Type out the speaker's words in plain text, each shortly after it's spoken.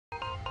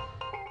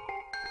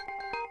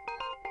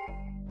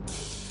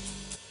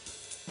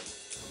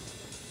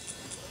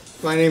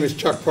My name is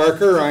Chuck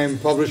Parker. I'm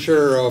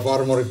publisher of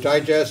Automotive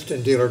Digest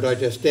and Dealer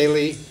Digest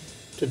Daily.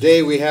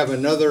 Today we have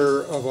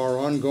another of our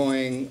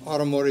ongoing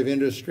automotive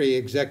industry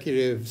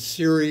executive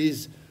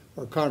series,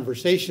 or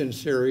conversation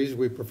series,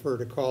 we prefer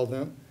to call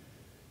them.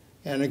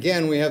 And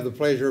again, we have the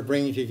pleasure of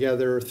bringing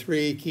together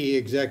three key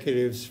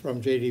executives from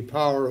J.D.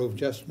 Power who've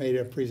just made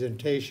a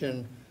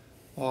presentation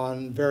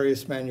on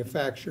various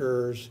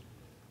manufacturers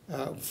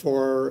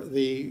for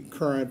the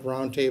current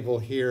roundtable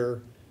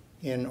here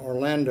in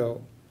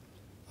Orlando.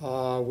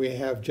 We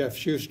have Jeff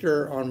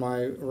Schuster on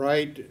my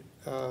right,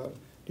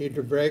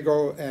 Deirdre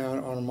Borrego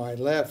on my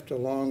left,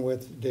 along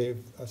with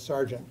Dave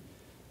Sargent.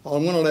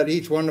 I'm going to let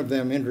each one of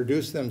them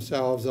introduce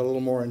themselves a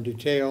little more in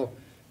detail,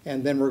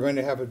 and then we're going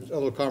to have a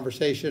little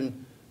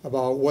conversation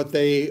about what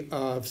they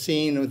have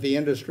seen with the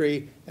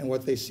industry and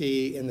what they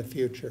see in the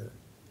future.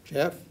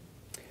 Jeff?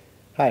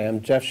 Hi,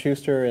 I'm Jeff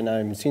Schuster, and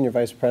I'm Senior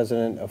Vice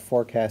President of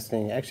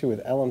Forecasting, actually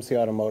with LMC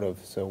Automotive.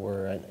 So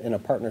we're in a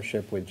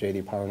partnership with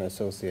J.D. Power and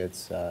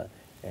Associates,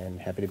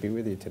 and happy to be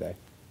with you today.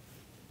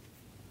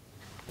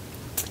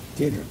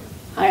 Deirdre.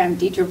 Hi, I'm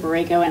Deirdre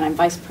Borrego, and I'm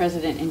Vice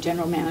President and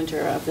General Manager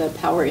of the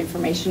Power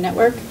Information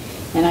Network,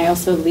 and I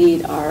also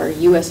lead our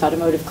U.S.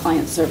 Automotive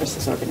Client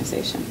Services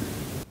Organization.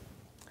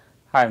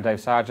 Hi, I'm Dave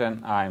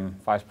Sargent. I'm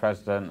Vice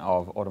President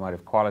of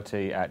Automotive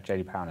Quality at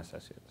J.D. Power and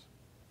Associates.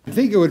 I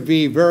think it would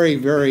be very,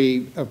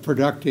 very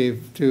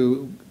productive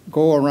to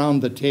go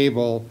around the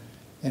table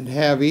and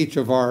have each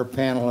of our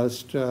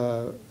panelists,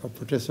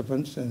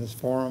 participants in this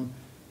forum,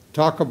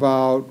 talk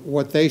about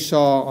what they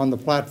saw on the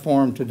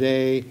platform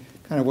today,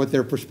 kind of what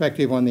their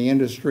perspective on the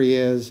industry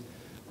is.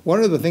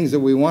 One of the things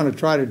that we want to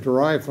try to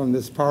derive from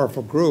this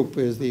powerful group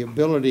is the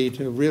ability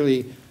to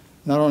really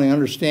not only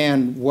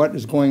understand what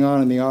is going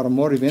on in the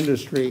automotive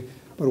industry,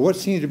 but what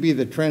seems to be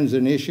the trends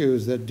and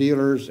issues that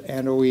dealers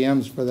and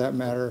OEMs, for that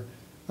matter,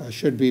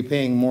 should be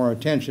paying more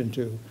attention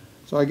to.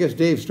 So I guess,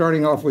 Dave,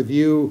 starting off with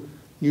you,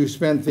 you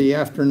spent the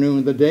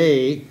afternoon, the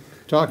day,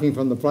 talking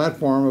from the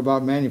platform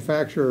about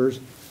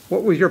manufacturers.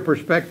 What was your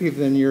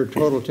perspective and your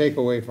total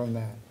takeaway from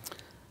that?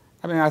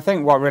 I mean, I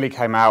think what really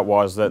came out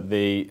was that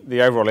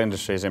the overall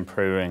industry is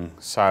improving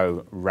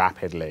so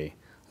rapidly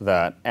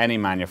that any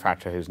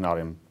manufacturer who's not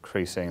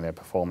increasing their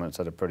performance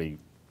at a pretty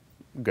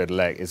good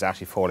lick is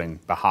actually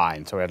falling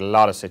behind. So we had a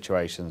lot of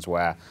situations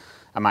where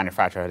a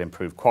manufacturer had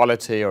improved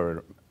quality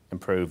or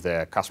improved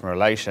their customer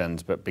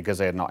relations, but because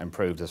they had not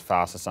improved as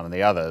fast as some of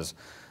the others,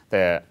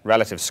 their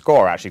relative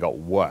score actually got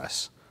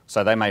worse.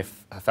 So they may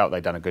have felt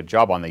they'd done a good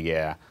job on the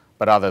year,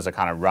 but others are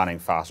kind of running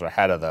faster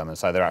ahead of them, and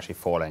so they're actually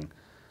falling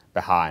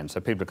behind. So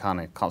people are kind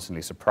of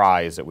constantly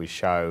surprised that we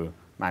show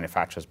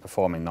manufacturers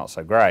performing not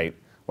so great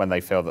when they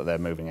feel that they're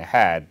moving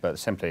ahead, but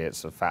simply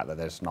it's the fact that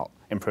they're just not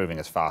improving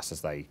as fast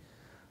as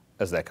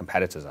their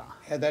competitors are.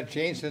 Had that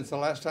changed since the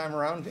last time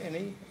around,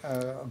 any,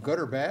 good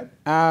or bad?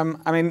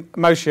 I mean,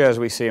 most years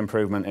we see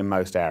improvement in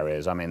most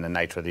areas. I mean, the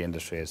nature of the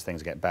industry is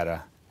things get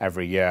better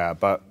every year,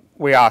 but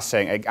we are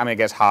seeing, I mean, it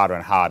gets harder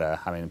and harder.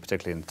 I mean,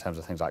 particularly in terms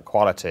of things like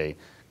quality.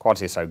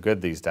 Quality is so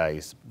good these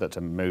days that to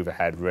move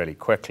ahead really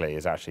quickly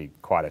is actually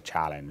quite a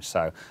challenge.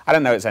 So I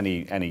don't know it's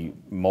any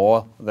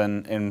more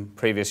than in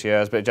previous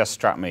years, but it just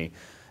struck me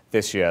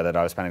this year that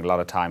I was spending a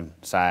lot of time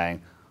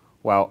saying,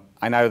 well,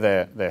 I know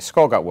their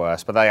score got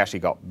worse, but they actually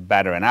got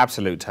better in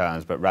absolute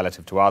terms, but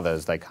relative to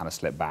others, they kind of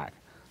slipped back.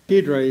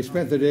 Deirdre, you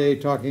spent the day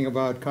talking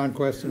about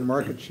conquest and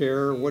market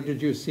share. What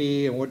did you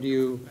see, and what's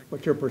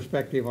your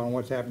perspective on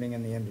what's happening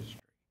in the industry?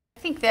 I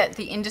think that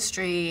the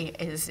industry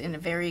is in a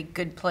very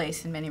good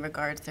place in many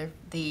regards.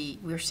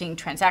 We're seeing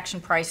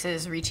transaction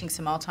prices reaching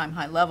some all-time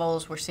high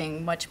levels. We're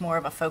seeing much more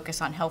of a focus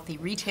on healthy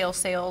retail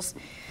sales,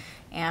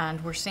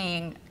 and we're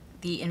seeing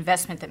the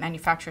investment that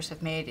manufacturers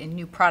have made in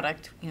new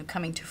product,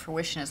 coming to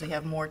fruition as we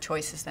have more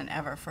choices than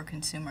ever for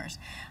consumers.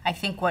 I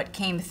think what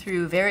came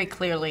through very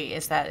clearly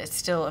is that it's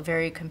still a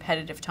very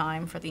competitive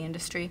time for the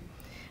industry,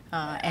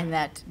 and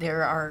that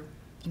there are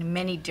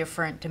many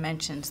different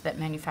dimensions that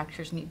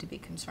manufacturers need to be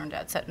concerned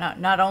at. So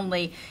not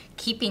only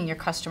keeping your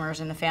customers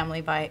in the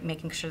family by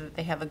making sure that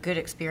they have a good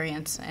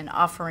experience and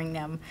offering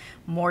them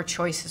more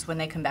choices when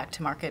they come back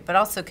to market, but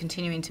also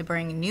continuing to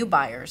bring new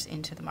buyers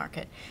into the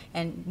market.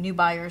 And new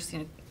buyers,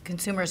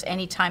 consumers,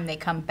 anytime they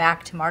come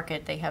back to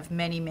market, they have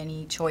many,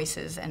 many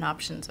choices and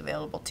options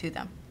available to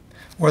them.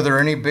 Were there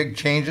any big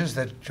changes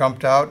that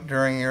jumped out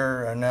during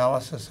your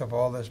analysis of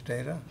all this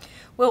data?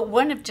 Well,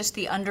 one of just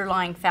the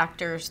underlying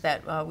factors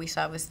that we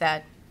saw was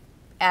that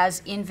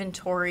as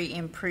inventory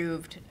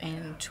improved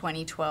in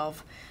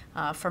 2012,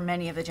 for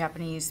many of the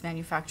Japanese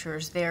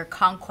manufacturers, their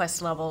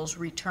conquest levels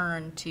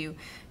returned to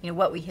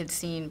what we had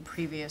seen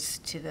previous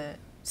to the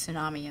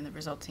tsunami and the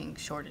resulting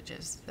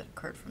shortages that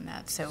occurred from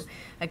that. So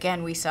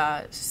again, we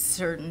saw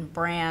certain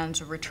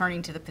brands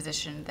returning to the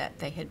position that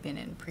they had been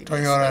in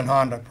previously. Toyota and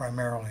Honda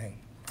primarily.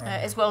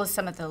 As well as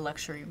some of the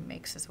luxury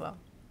makes as well.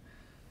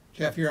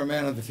 Jeff, you're a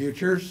man of the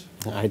futures.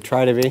 I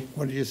try to be.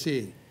 What do you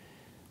see?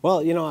 Well,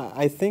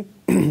 I think,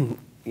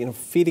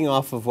 feeding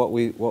off of what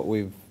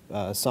we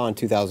saw in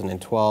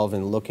 2012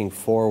 and looking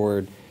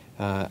forward,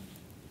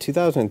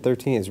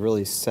 2013 is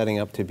really setting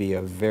up to be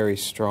a very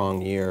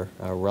strong year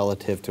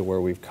relative to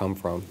where we've come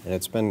from, and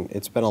it's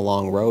been a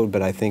long road,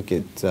 but I think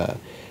it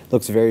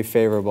looks very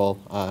favorable.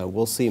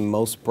 We'll see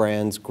most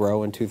brands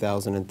grow in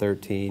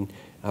 2013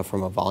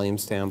 from a volume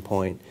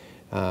standpoint.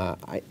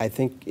 I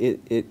think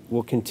it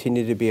will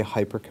continue to be a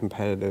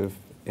hyper-competitive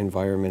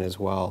environment as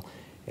well,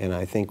 and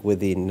I think with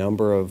the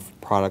number of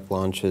product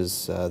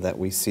launches that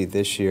we see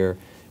this year,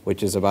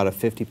 which is about a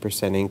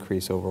 50%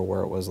 increase over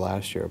where it was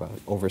last year, about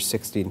over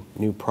 60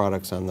 new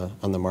products on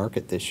the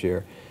market this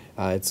year.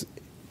 It's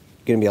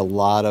going to be a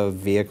lot of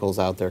vehicles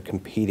out there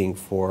competing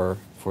for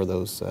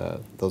those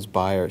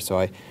buyers.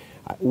 So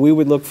we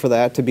would look for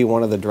that to be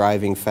one of the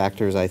driving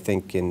factors, I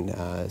think, in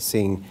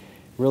seeing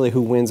really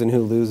who wins and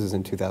who loses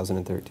in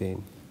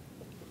 2013.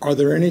 Are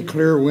there any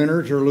clear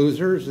winners or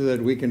losers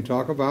that we can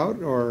talk about,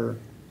 or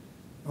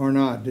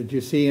not? Did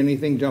you see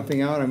anything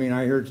jumping out? I mean,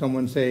 I heard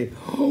someone say,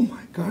 "Oh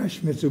my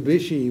gosh,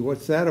 Mitsubishi,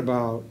 what's that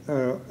about?"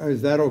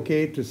 Is that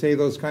okay to say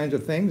those kinds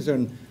of things?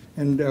 And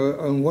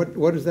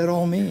what does that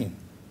all mean?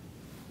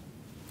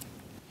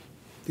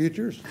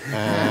 Futures?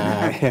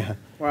 Yeah.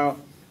 Well,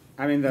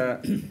 I mean,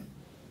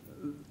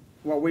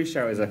 what we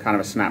show is a kind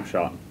of a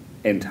snapshot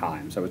in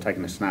time. So we're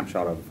taking a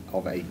snapshot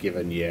of a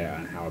given year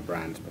and how a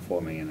brand's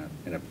performing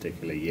in a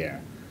particular year.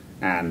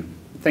 And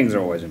things are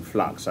always in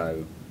flux.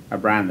 So a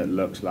brand that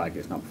looks like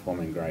it's not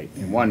performing great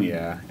in one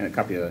year, and a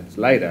couple of years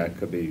later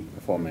could be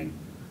performing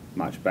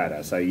much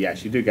better. So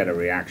yes, you do get a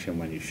reaction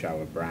when you show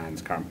a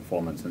brand's current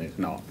performance and it's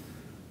not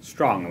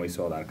strong, and we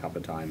saw that a couple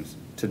of times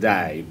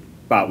today.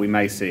 But we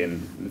may see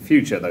in the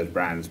future those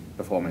brands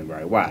performing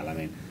very well. I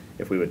mean,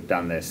 if we would have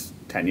done this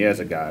 10 years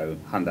ago,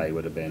 Hyundai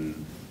would have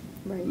been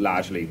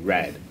largely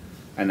red,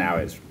 and now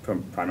it's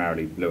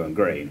primarily blue and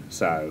green.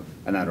 So,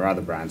 and then there are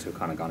other brands who've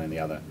kind of gone in the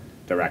other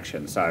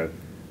direction. So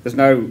there's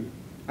no,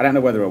 I don't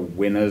know whether there are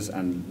winners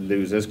and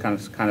losers. Kind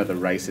of the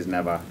race is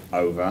never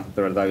over.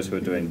 There are those who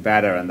are doing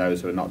better and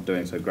those who are not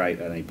doing so great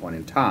at any point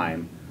in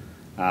time.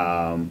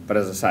 But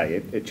as I say,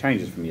 it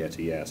changes from year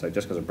to year. So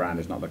just because a brand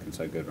is not looking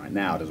so good right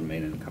now doesn't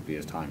mean in a couple of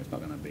years' time it's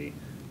not going to be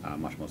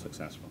much more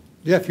successful.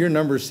 Jeff, your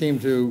numbers seem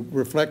to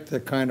reflect the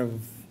kind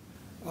of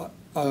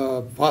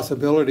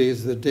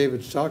possibilities that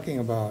David's talking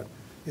about.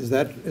 Is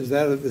that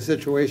the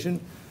situation?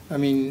 I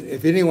mean,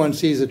 if anyone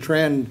sees a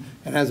trend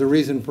and has a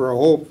reason for a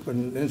hope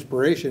and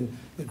inspiration,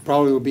 it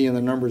probably will be in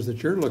the numbers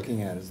that you're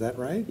looking at. Is that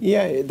right?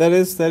 Yeah, that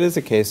is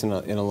the case in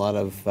a lot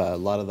of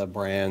the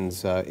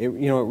brands. It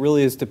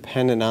really is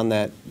dependent on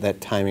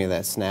that timing of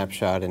that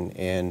snapshot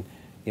and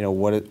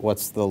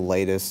what's the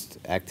latest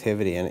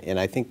activity. And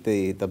I think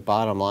the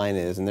bottom line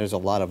is, and there's a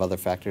lot of other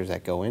factors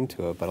that go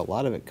into it, but a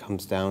lot of it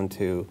comes down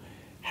to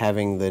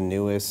having the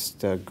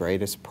newest,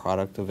 greatest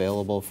product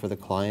available for the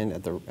client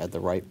at the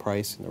right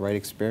price and the right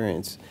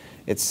experience.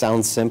 It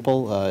sounds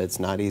simple. It's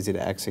not easy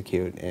to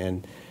execute.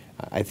 And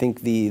I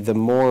think the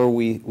more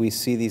we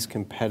see these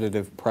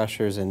competitive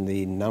pressures and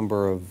the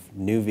number of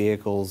new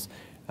vehicles,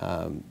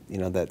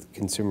 that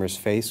consumers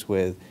face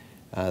with,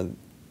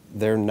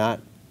 they're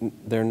not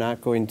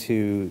going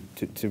to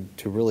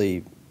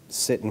really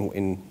sit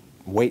and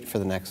wait for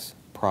the next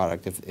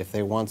product. If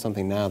they want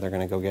something now, they're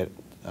going to go get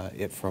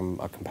it from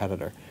a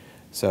competitor.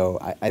 So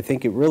I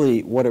think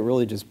what it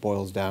really just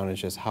boils down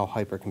is just how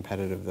hyper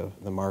competitive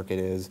the market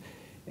is,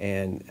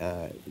 and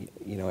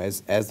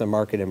as the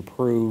market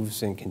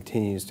improves and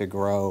continues to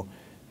grow,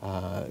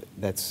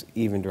 that's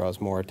even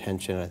draws more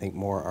attention. I think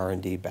more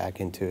R&D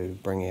back into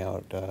bringing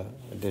out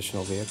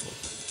additional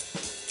vehicles.